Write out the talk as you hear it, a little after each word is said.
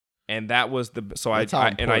And that was That's how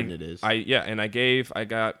important it is. I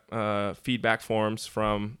got feedback forms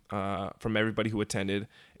from everybody who attended,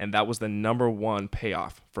 and that was the number one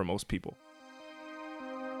payoff for most people.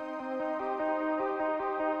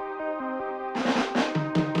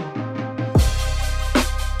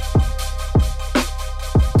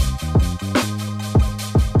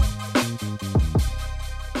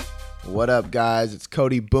 What up, guys? It's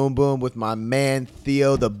Cody Boom Boom with my man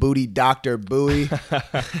Theo, the Booty Doctor Bowie.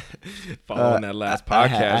 Following that last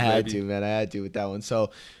podcast, I had baby. to, man. I had to with that one.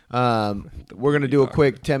 So we're going to do a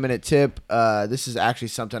quick 10-minute tip. This is actually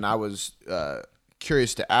something I was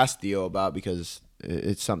curious to ask Theo about because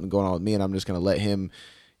it's something going on with me, and I'm just going to let him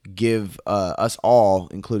give us all,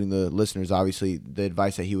 including the listeners, obviously, the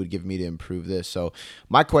advice that he would give me to improve this. So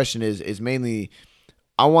my question is mainly,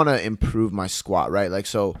 I want to improve my squat, right? Like,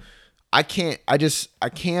 so I can,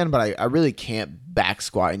 but I really can't back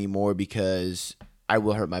squat anymore because I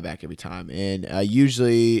will hurt my back every time. And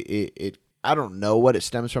usually I don't know what it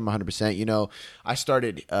stems from 100%. You know, I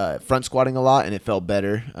started front squatting a lot and it felt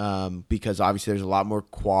better because obviously there's a lot more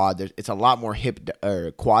quad. It's a lot more hip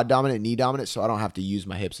or quad dominant, knee dominant, so I don't have to use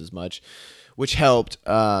my hips as much, which helped.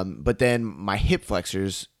 But then my hip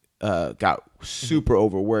flexors got super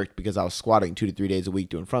overworked because I was squatting 2 to 3 days a week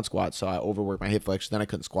doing front squats. So I overworked my hip flexors. Then I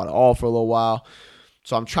couldn't squat at all for a little while.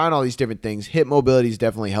 So I'm trying all these different things. Hip mobility is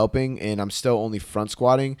definitely helping, and I'm still only front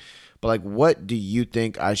squatting. But like, what do you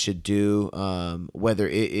think I should do, whether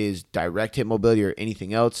it is direct hip mobility or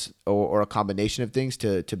anything else, or a combination of things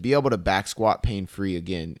to be able to back squat pain-free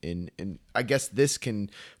again? And I guess this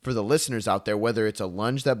can, for the listeners out there, whether it's a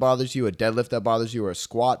lunge that bothers you, a deadlift that bothers you, or a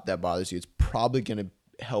squat that bothers you, it's probably going to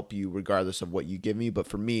help you regardless of what you give me. But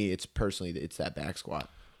for me, it's that back squat.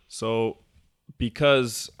 So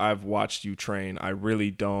because I've watched you train, I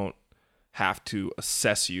really don't have to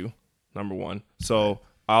assess you, number one. So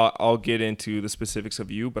I'll get into the specifics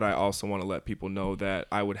of you, but I also want to let people know that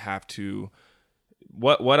I would have to,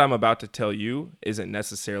 what I'm about to tell you isn't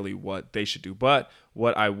necessarily what they should do. But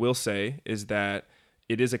what I will say is that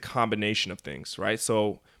it is a combination of things, right?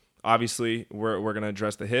 So obviously we're going to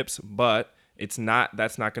address the hips, but that's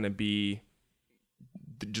not going to be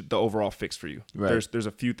the overall fix for you. Right. There's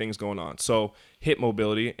a few things going on. So hip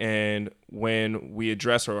mobility, and when we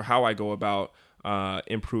address, or how I go about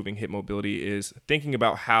improving hip mobility, is thinking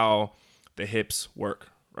about how the hips work,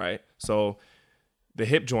 right? So the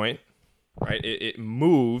hip joint, right, it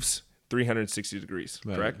moves 360 degrees,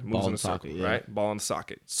 right. Correct? Ball Moves in a socket, circle, yeah. Right? Ball in the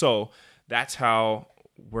socket. So that's how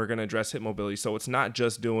we're going to address hip mobility. So it's not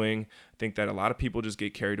just doing, I think that a lot of people just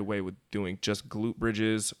get carried away with doing just glute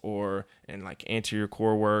bridges and like anterior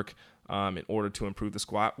core work in order to improve the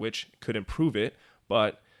squat, which could improve it.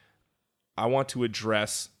 But I want to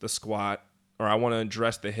address the squat, or I want to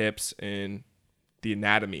address the hips in the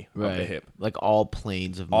anatomy of the hip. Like all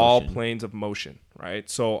planes of motion. All planes of motion, right?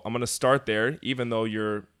 So I'm going to start there, even though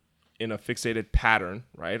you're in a fixated pattern,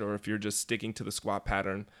 right? Or if you're just sticking to the squat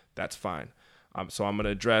pattern, that's fine. So I'm going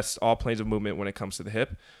to address all planes of movement when it comes to the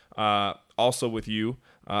hip. Also with you,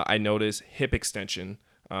 I notice hip extension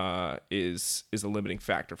is a limiting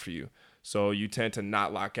factor for you. So you tend to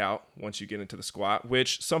not lock out once you get into the squat,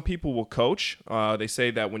 which some people will coach. They say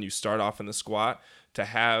that when you start off in the squat, to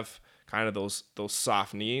have kind of those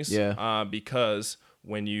soft knees, because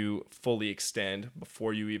when you fully extend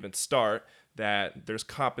before you even start, that there's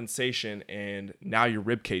compensation, and now your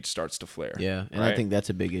rib cage starts to flare. Yeah, and right? I think that's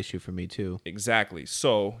a big issue for me too. Exactly.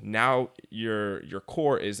 So now your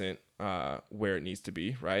core isn't where it needs to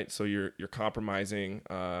be, right? So you're compromising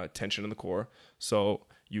tension in the core. So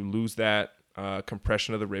you lose that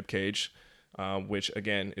compression of the rib cage, which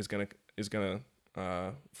again is gonna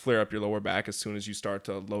flare up your lower back as soon as you start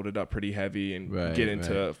to load it up pretty heavy and get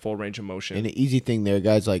into full range of motion. And the easy thing there,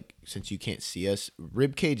 guys, like, since you can't see us,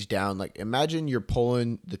 rib cage down, like, imagine you're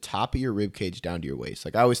pulling the top of your rib cage down to your waist.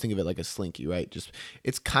 Like, I always think of it like a slinky, right? Just,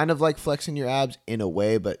 it's kind of like flexing your abs in a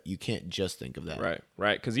way, but you can't just think of that. Right.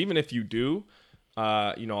 Because even if you do,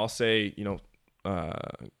 I'll say,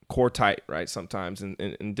 core tight, right? Sometimes,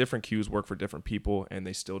 and different cues work for different people, and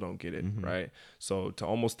they still don't get it, right? So to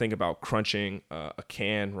almost think about crunching a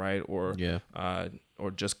can, right, or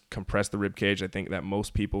just compress the rib cage, I think that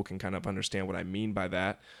most people can kind of understand what I mean by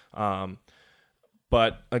that.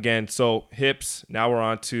 But again, so hips. Now we're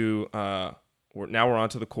on to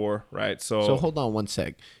the core, right? So hold on one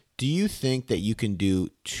sec. Do you think that you can do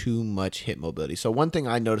too much hip mobility? So one thing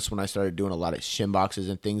I noticed when I started doing a lot of shin boxes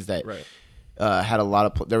and things that had a lot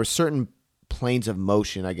of, there were certain planes of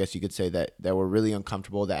motion, I guess you could say, that were really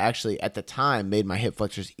uncomfortable, that actually at the time made my hip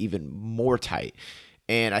flexors even more tight.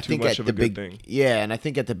 And I think much at of the a good thing. and I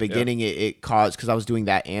think at the beginning it caused, because I was doing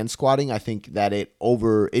that and squatting. I think that it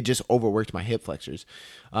just overworked my hip flexors,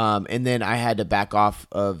 and then I had to back off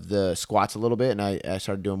of the squats a little bit, and I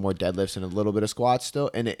started doing more deadlifts and a little bit of squats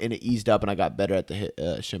still, and it eased up, and I got better at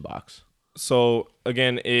the shin box. So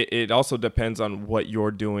again, it also depends on what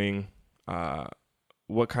you're doing,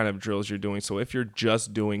 what kind of drills you're doing. So if you're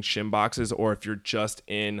just doing shin boxes, or if you're just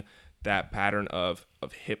in that pattern of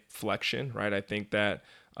hip flexion, right? I think that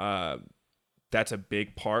that's a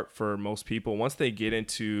big part for most people. Once they get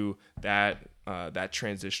into that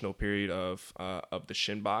transitional period of the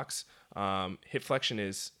shin box, hip flexion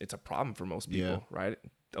it's a problem for most people, right?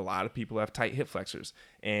 A lot of people have tight hip flexors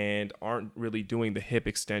and aren't really doing the hip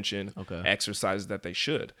extension exercises that they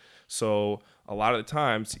should. So a lot of the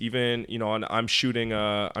times, even, and I'm shooting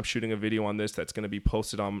a video on this that's going to be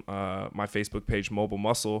posted on my Facebook page, Mobile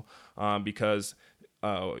Muscle, because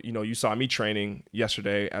you saw me training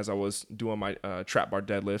yesterday as I was doing my trap bar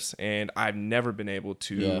deadlifts, and I've never been able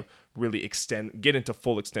to really get into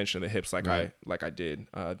full extension of the hips like I did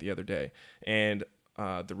the other day. And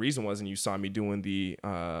the reason was, and you saw me doing the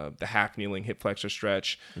half kneeling hip flexor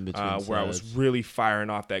stretch, where I was really firing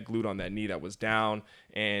off that glute on that knee that was down,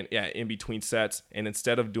 and in between sets. And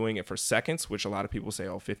instead of doing it for seconds, which a lot of people say,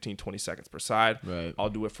 15, 20 seconds per side, I'll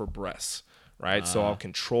do it for breaths, right? So I'll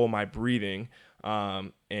control my breathing,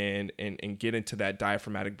 and get into that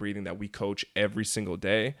diaphragmatic breathing that we coach every single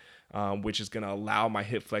day, which is going to allow my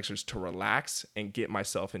hip flexors to relax and get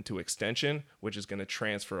myself into extension, which is going to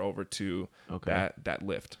transfer over to that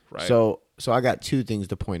lift, right? So I got two things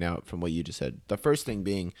to point out from what you just said. The first thing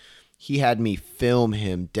being, he had me film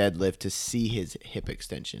him deadlift to see his hip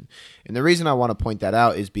extension. And the reason I want to point that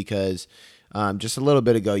out is because just a little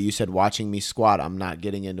bit ago, you said watching me squat, I'm not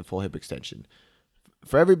getting into full hip extension.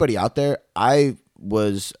 For everybody out there, I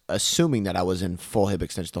was assuming that I was in full hip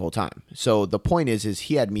extension the whole time. So the point is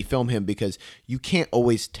he had me film him because you can't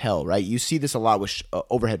always tell, right? You see this a lot with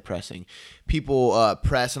overhead pressing. People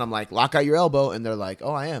press, and I'm like, lock out your elbow, and they're like,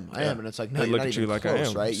 oh, I am, and it's like, no, you're not even close, like I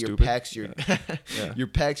am, right? Stupid. Your pecs, your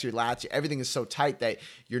pecs, your lats, everything is so tight that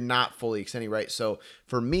you're not fully extending, right? So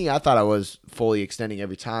for me, I thought I was fully extending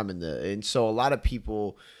every time, and so a lot of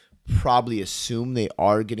people probably assume they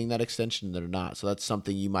are getting that extension and they're not. So that's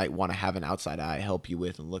something you might want to have an outside eye help you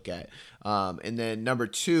with and look at. And then number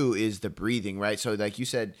two is the breathing, right? So like you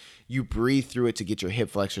said, you breathe through it to get your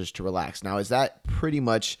hip flexors to relax. Now, is that pretty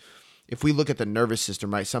much, if we look at the nervous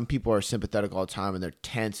system, right? Some people are sympathetic all the time and they're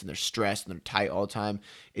tense and they're stressed and they're tight all the time.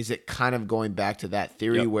 Is it kind of going back to that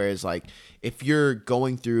theory? Whereas like if you're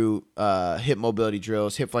going through hip mobility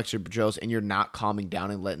drills, hip flexor drills, and you're not calming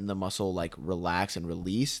down and letting the muscle like relax and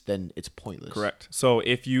release, then it's pointless. Correct. So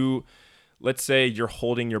if let's say you're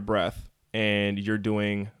holding your breath and you're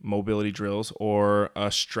doing mobility drills or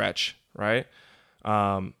a stretch, right?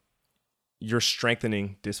 You're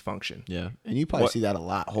strengthening dysfunction. Yeah. And you probably see that a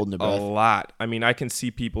lot, holding the breath. A lot. I mean, I can see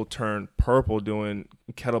people turn purple doing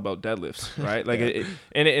kettlebell deadlifts, right? Like,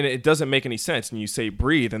 it doesn't make any sense. And you say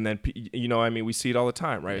breathe, and then, we see it all the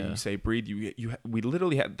time, right? Yeah. You say breathe, we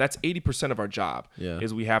literally have, that's 80% of our job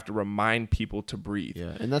is we have to remind people to breathe.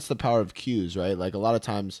 Yeah. And that's the power of cues, right? Like a lot of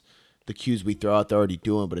times, the cues we throw out, they're already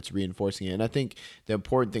doing, but it's reinforcing it. And I think the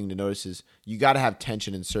important thing to notice is you got to have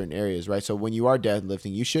tension in certain areas, right? So when you are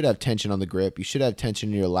deadlifting, you should have tension on the grip. You should have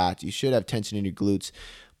tension in your lats. You should have tension in your glutes.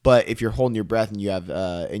 But if you're holding your breath and you have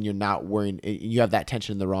and you're not worrying, you have that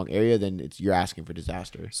tension in the wrong area, then you're asking for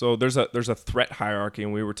disaster. So there's a threat hierarchy,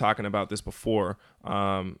 and we were talking about this before.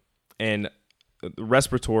 And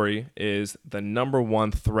respiratory is the number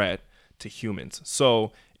one threat to humans.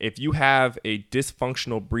 So if you have a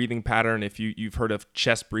dysfunctional breathing pattern, if you've heard of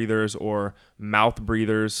chest breathers or mouth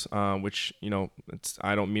breathers, which,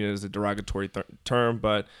 I don't mean it as a derogatory term,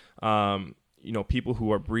 but, people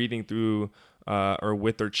who are breathing through or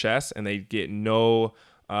with their chest and they get no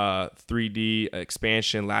 3D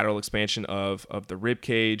expansion, lateral expansion of the rib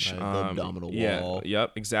cage, the abdominal wall.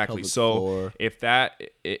 Yep, exactly. So floor. if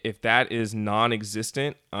that is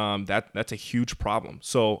non-existent, that's a huge problem.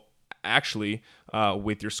 So actually,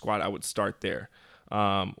 with your squat, I would start there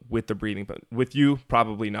with the breathing. But with you,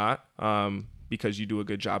 probably not, because you do a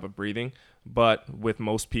good job of breathing. But with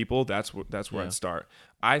most people, that's where I'd start.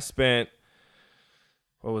 I spent,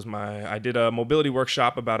 I did a mobility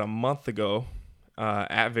workshop about a month ago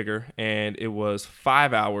at Vigor, and it was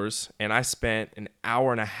 5 hours, and I spent an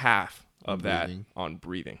hour and a half of that on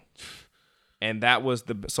breathing. And that was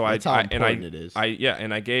That's how important it is.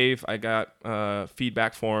 I got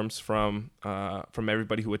feedback forms from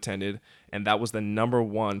everybody who attended, and that was the number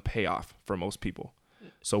one payoff for most people.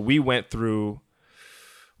 So we went through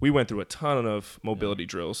we went through a ton of mobility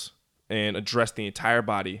drills and addressed the entire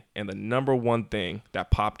body. And the number one thing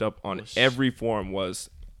that popped up on every form was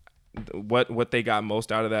what they got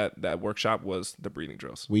most out of that workshop was the breathing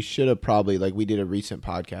drills. We should have probably, like, we did a recent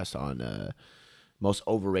podcast on most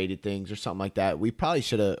overrated things or something like that. We probably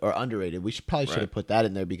should have, or underrated. We should have put that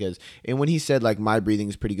in there because, and when he said like my breathing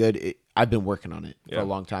is pretty good, I've been working on it for a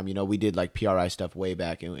long time. You know, we did like PRI stuff way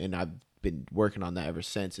back, and I've been working on that ever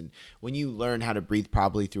since. And when you learn how to breathe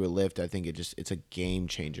properly through a lift, I think it's a game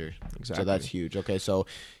changer. Exactly. So that's huge. Okay, so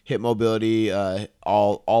hip mobility,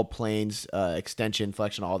 all planes, extension,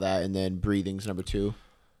 flexion, all that, and then breathing's number 2.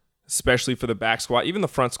 Especially for the back squat, even the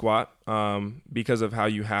front squat, because of how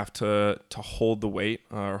you have to hold the weight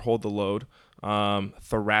or hold the load.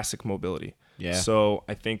 Thoracic mobility. Yeah. So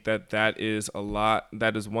I think that is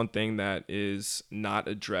one thing that is not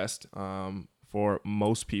addressed for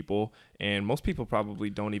most people, and most people probably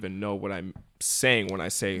don't even know what I'm saying when I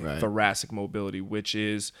say thoracic mobility, which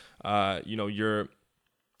is your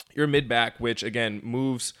mid back, which again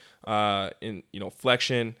moves in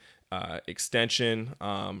flexion, extension,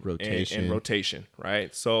 and rotation,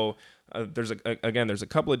 right? So there's a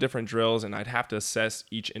couple of different drills, and I'd have to assess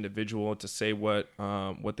each individual to say what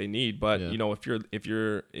they need. But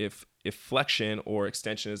if flexion or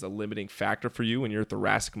extension is a limiting factor for you in your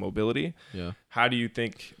thoracic mobility, how do you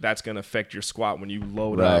think that's going to affect your squat when you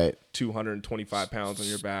load up 225 pounds on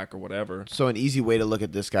your back or whatever? So an easy way to look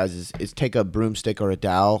at this, guys, is take a broomstick or a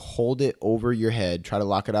dowel, hold it over your head, try to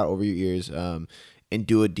lock it out over your ears, and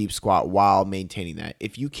do a deep squat while maintaining that.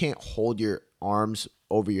 If you can't hold your arms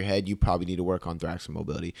over your head, you probably need to work on thoracic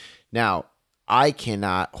mobility. Now, I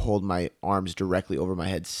cannot hold my arms directly over my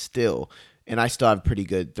head still, and I still have pretty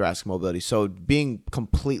good thoracic mobility. So being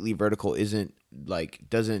completely vertical if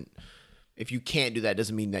you can't do that,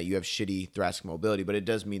 doesn't mean that you have shitty thoracic mobility, but it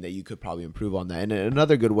does mean that you could probably improve on that. And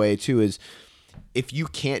another good way too is, if you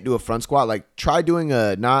can't do a front squat, like try doing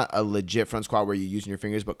not a legit front squat where you're using your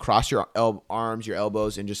fingers, but cross your arms, your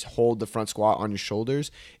elbows, and just hold the front squat on your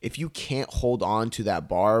shoulders. If you can't hold on to that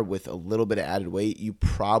bar with a little bit of added weight, you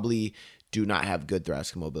probably do not have good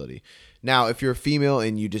thoracic mobility. Now, if you're a female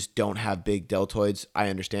and you just don't have big deltoids, I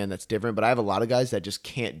understand that's different, but I have a lot of guys that just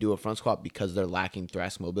can't do a front squat because they're lacking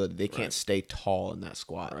thoracic mobility. They can't stay tall in that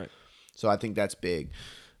squat. Right. So I think that's big.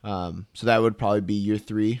 So that would probably be your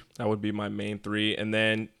 3. That would be my main 3. And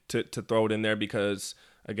then to throw it in there, because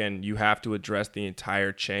again, you have to address the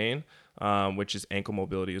entire chain, which is ankle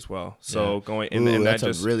mobility as well. So and that's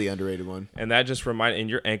a really underrated one. And that just and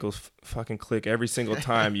your ankles fucking click every single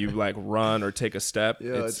time you like run or take a step.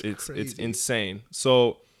 Yeah, it's insane.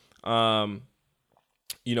 So, and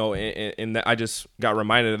I just got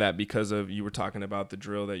reminded of that because of you were talking about the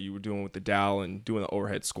drill that you were doing with the dowel and doing the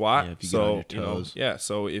overhead squat. Yeah, if you get on your toes.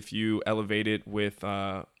 So if you elevate it with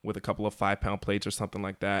a couple of 5-pound plates or something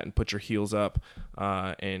like that, and put your heels up,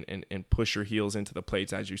 and push your heels into the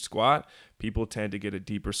plates as you squat, people tend to get a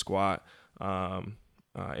deeper squat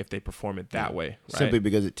if they perform it that way. Right? Simply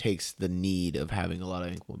because it takes the need of having a lot of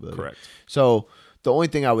ankle mobility. Correct. So the only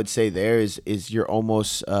thing I would say there is you're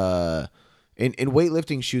almost and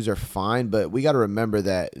weightlifting shoes are fine, but we got to remember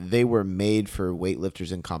that they were made for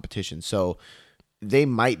weightlifters in competition. So they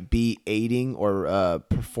might be aiding or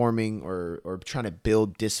performing or trying to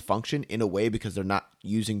build dysfunction in a way because they're not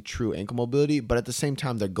using true ankle mobility, but at the same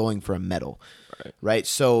time, they're going for a medal, right?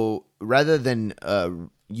 So rather than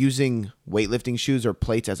using weightlifting shoes or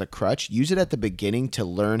plates as a crutch, use it at the beginning to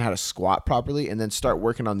learn how to squat properly, and then start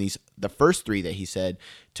working on the first 3 that he said,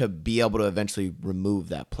 to be able to eventually remove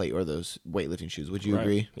that plate or those weightlifting shoes. Would you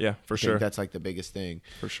agree? Yeah, for sure. That's like the biggest thing.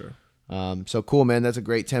 For sure. So cool, man. That's a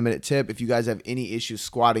great 10-minute tip. If you guys have any issues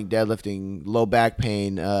squatting, deadlifting, low back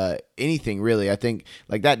pain, anything really, I think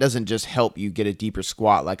like that doesn't just help you get a deeper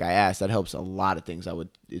squat like I asked. That helps a lot of things,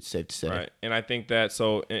 it's safe to say. Right. And I think that,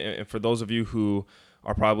 and for those of you who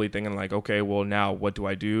are probably thinking like, okay, well now what do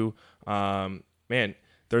I do? Man,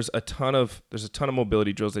 there's a ton of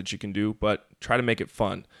mobility drills that you can do, but try to make it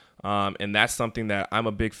fun. And that's something that I'm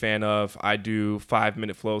a big fan of. I do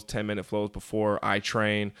 5-minute flows, 10-minute flows before I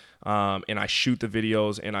train, and I shoot the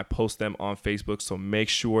videos and I post them on Facebook. So make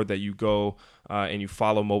sure that you go and you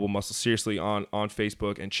follow Mobile Muscle Seriously on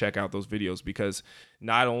Facebook and check out those videos, because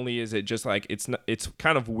not only is it just like it's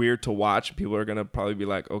kind of weird to watch. People are gonna probably be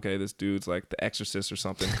like, okay, this dude's like The Exorcist or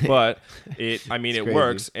something, but it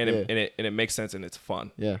works and it makes sense and it's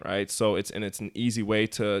fun. Yeah. Right. So it's an easy way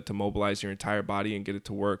to mobilize your entire body and get it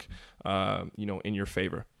to work, in your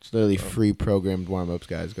favor. It's literally free programmed warm ups,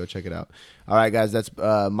 guys. Go check it out. All right, guys, that's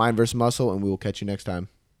Mind vs. Muscle, and we will catch you next time.